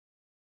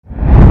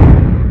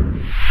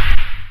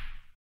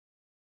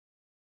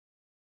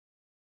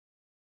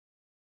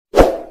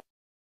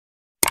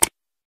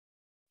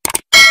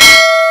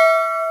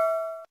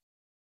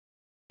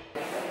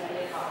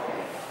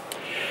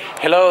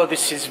Hello,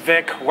 this is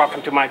Vic.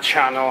 Welcome to my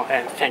channel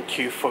and thank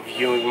you for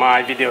viewing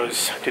my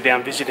videos. Today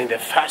I'm visiting the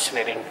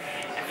fascinating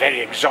and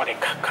very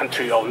exotic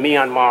country of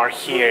Myanmar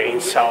here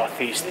in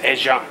Southeast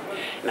Asia.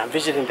 And I'm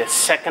visiting the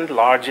second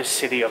largest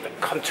city of the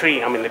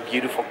country. I'm in the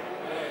beautiful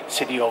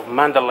city of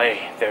Mandalay,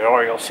 the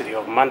royal city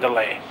of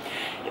Mandalay.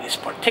 In this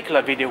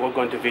particular video we're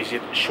going to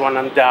visit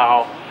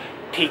Shwenandaw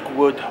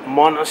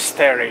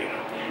Monastery.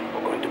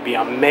 We're going to be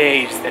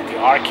amazed at the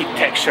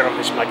architecture of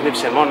this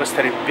magnificent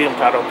monastery built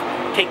out of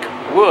teak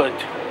wood,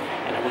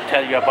 and I will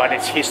tell you about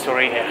its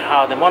history and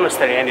how the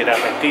monastery ended up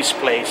at this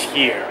place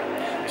here.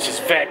 This is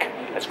Vic.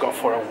 Let's go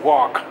for a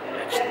walk.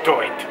 Let's do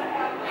it.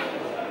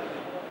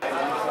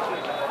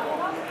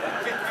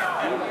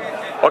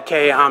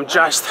 Okay, I'm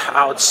just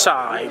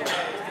outside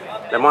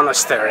the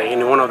monastery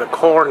in one of the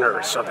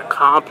corners of the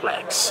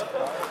complex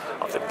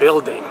of the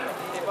building.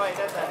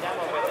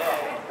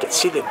 You can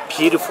see the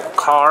beautiful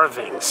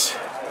carvings,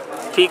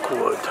 teak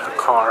wood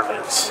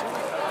carvings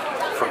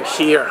from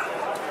here.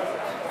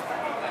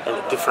 And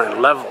the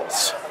different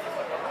levels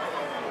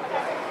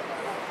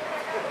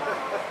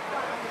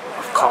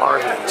of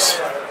carvings.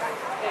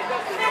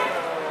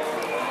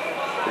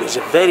 It is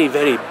a very,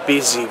 very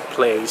busy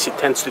place. It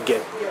tends to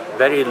get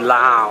very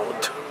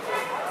loud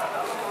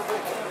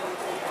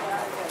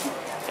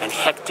and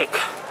hectic.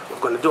 We're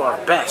going to do our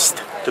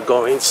best to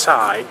go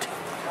inside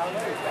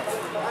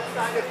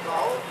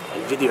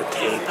and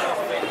videotape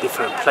the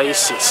different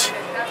places.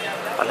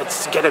 But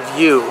let's get a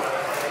view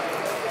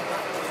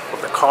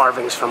the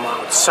carvings from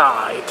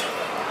outside,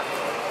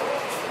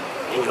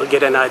 and you'll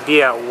get an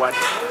idea of what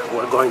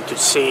we're going to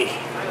see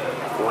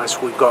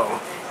once we go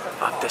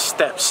up the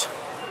steps.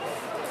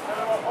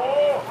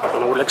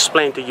 And we'll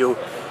explain to you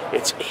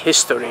its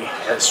history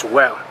as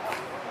well.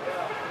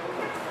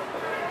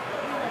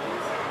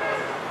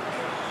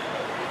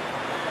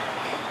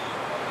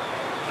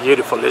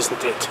 Beautiful,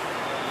 isn't it?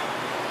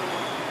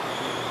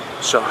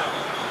 So,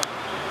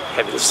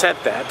 having said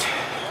that,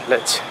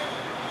 let's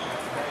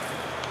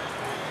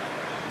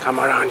come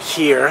around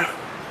here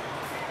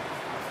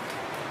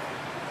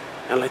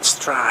and let's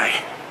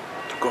try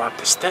to go up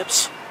the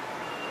steps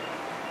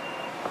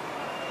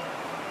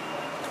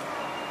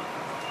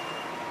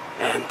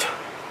and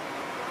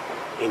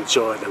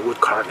enjoy the wood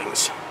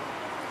carvings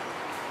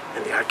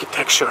and the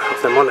architecture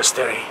of the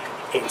monastery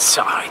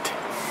inside.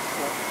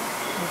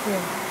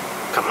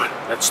 Come on,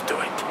 let's do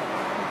it.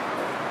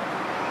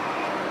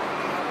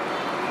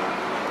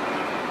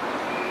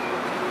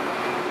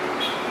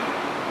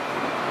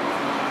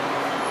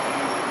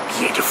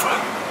 Beautiful.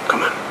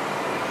 Come on.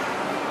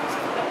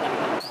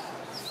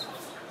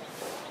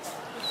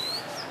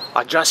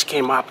 I just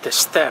came up the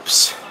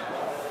steps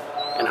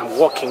and I'm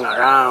walking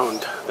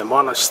around the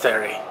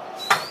monastery.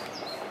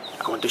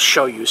 I want to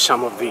show you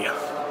some of the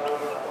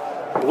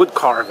wood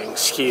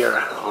carvings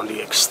here on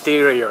the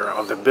exterior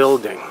of the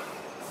building.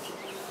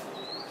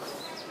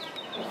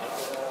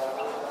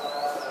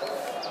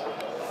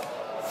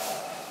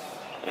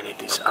 And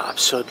it is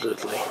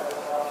absolutely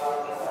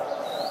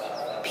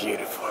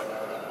beautiful.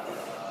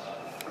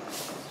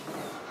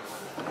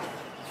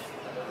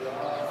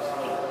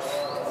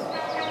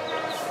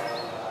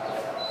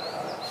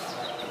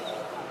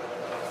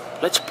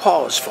 Let's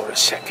pause for a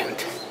second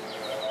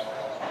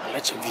and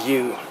let's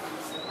view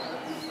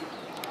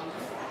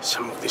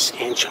some of these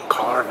ancient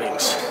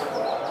carvings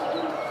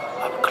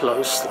up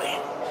closely.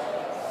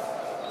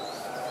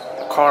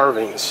 The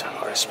carvings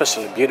are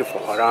especially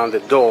beautiful around the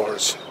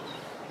doors.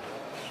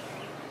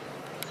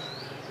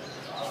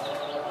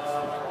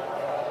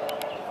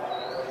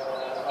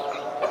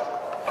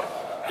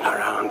 And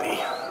around the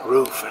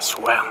roof as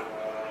well,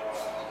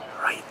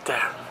 right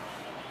there.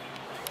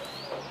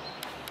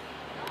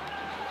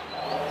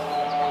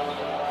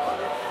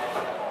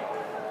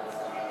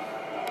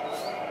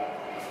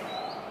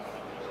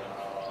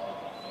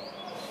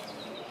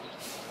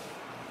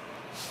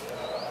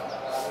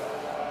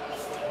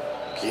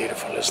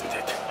 Beautiful, isn't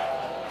it?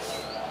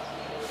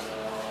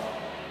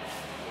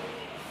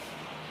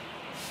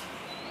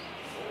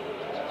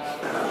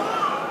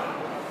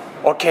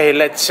 Okay,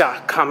 let's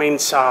come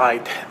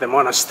inside the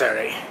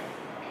monastery.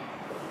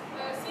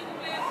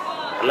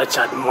 Let's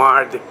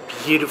admire the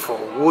beautiful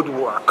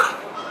woodwork.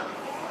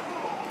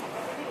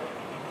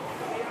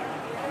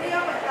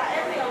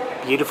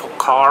 Beautiful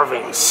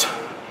carvings.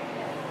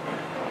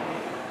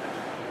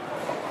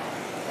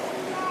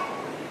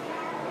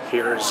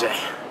 Here's a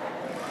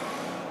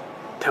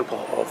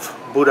temple of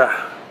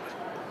Buddha.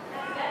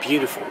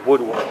 Beautiful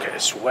woodwork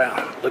as well.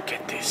 Look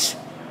at this.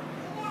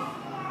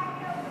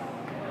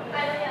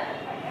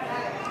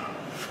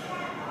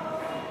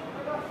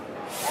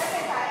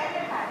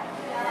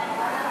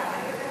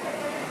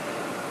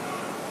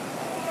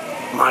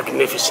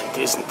 Magnificent,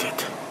 isn't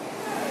it?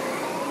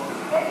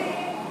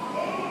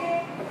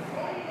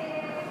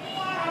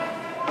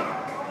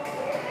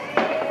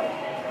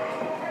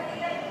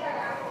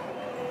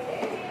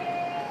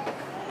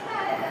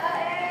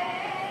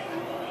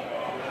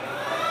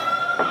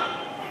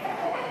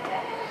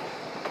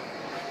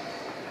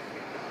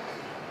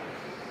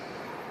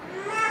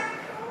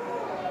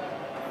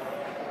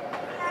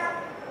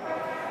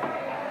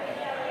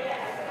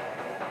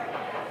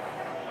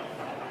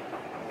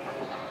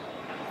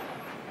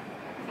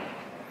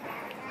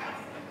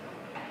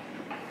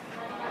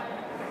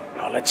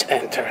 Now let's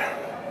enter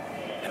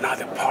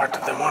another part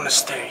of the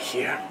monastery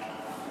here.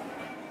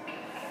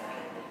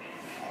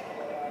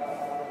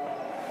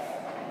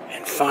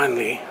 And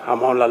finally,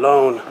 I'm all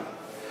alone.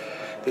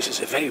 This is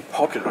a very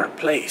popular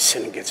place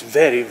and it gets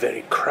very,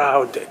 very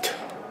crowded.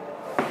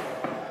 You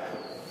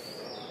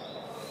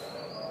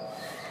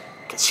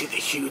can see the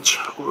huge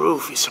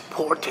roof is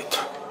supported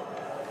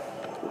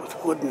with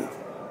wooden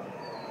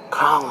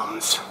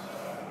columns.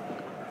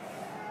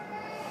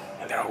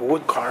 And there are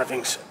wood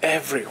carvings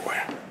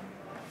everywhere.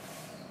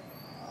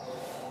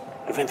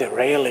 Even the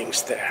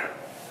railings there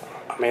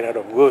are made out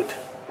of wood.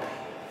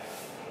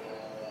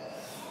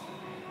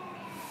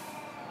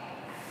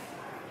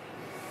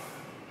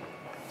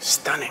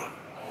 Stunning.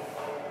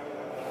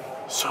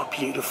 So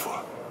beautiful.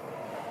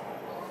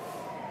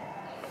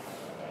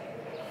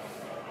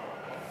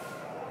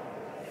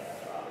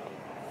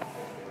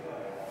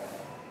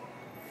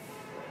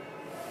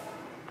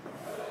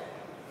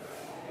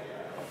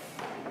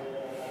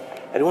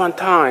 At one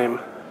time,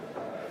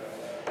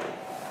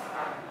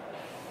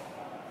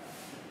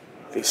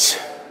 this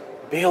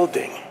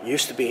building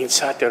used to be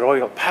inside the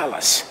royal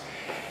palace.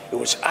 It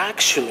was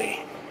actually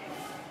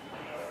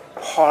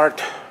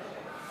part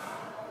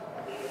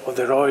of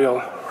the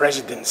royal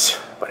residence,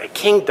 but a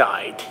king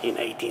died in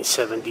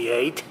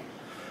 1878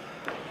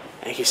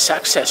 and his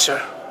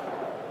successor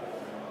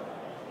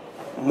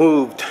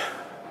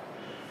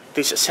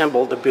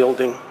disassembled the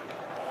building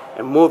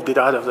and moved it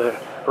out of the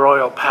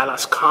royal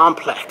palace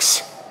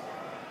complex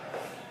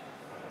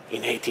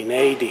in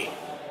 1880.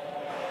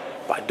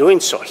 By doing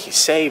so, he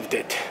saved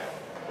it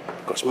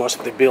because most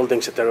of the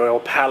buildings at the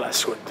royal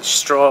palace were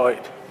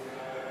destroyed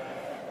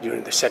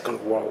during the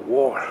Second World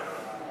War.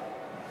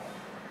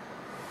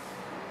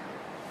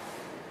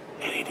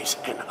 And it is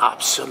an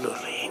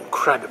absolutely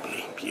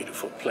incredibly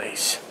beautiful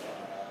place.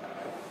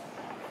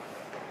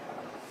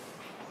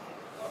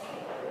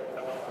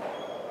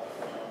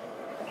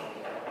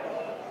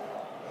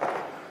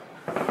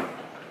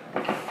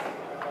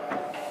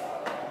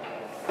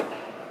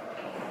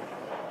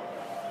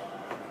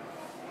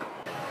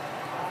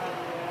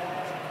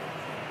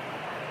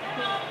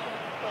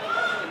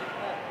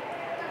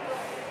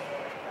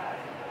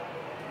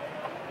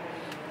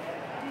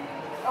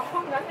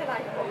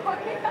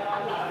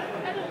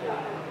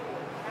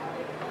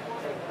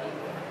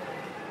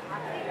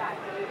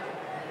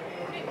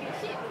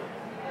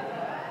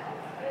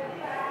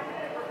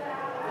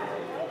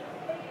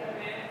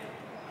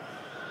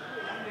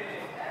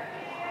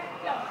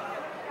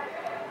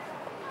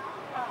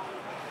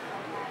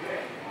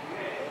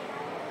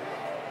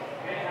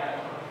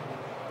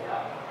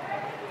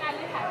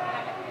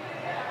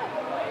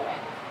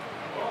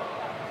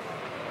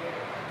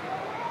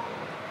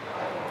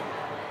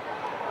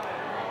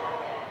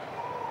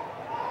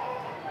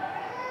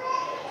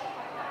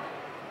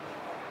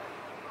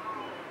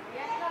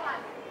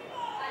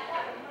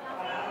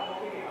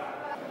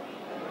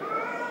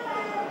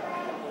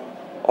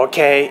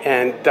 Okay,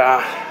 and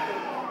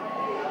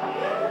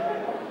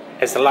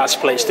as the last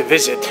place to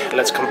visit,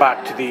 let's come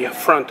back to the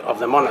front of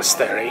the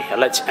monastery.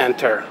 Let's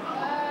enter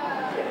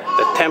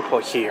the temple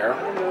here.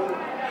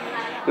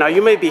 Now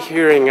you may be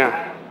hearing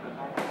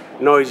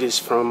noises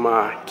from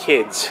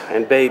kids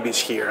and babies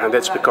here, and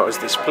that's because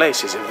this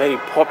place is a very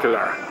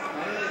popular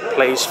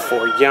place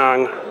for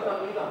young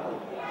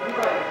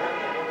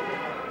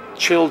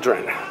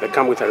children that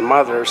come with their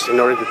mothers in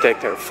order to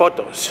take their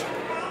photos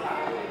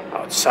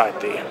outside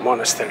the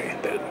monastery.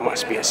 There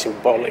must be a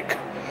symbolic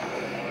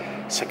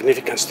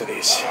significance to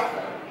this.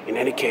 In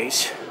any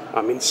case,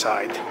 I'm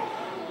inside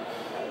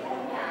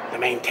the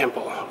main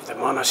temple of the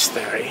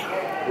monastery.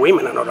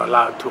 Women are not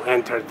allowed to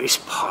enter this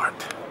part.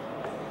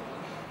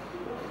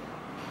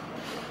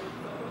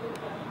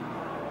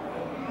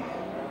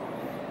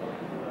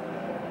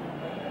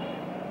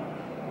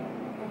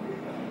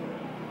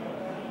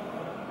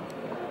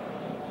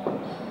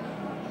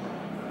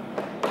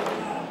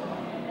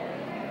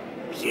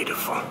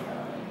 Beautiful.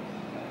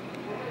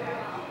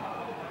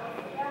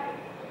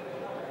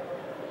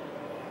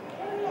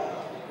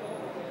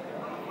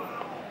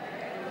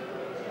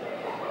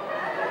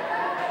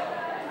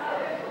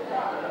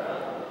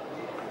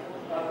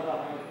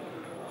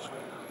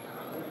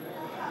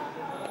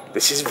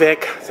 This is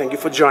Vic. Thank you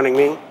for joining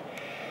me.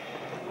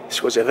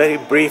 This was a very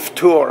brief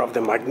tour of the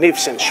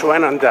magnificent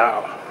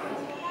Shwenandaw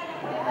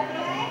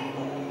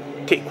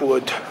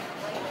Teakwood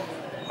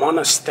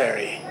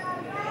Monastery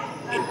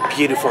in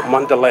beautiful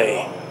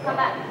Mandalay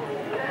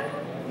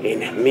in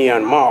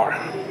Myanmar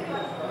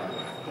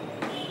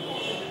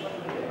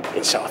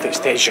in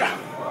Southeast Asia.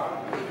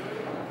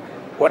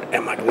 What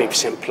a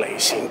magnificent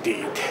place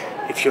indeed.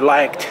 If you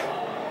liked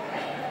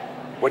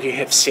what you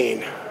have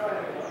seen,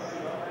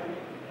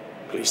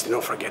 please do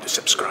not forget to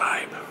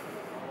subscribe.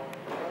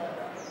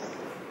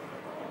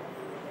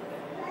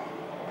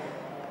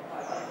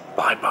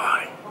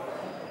 Bye-bye.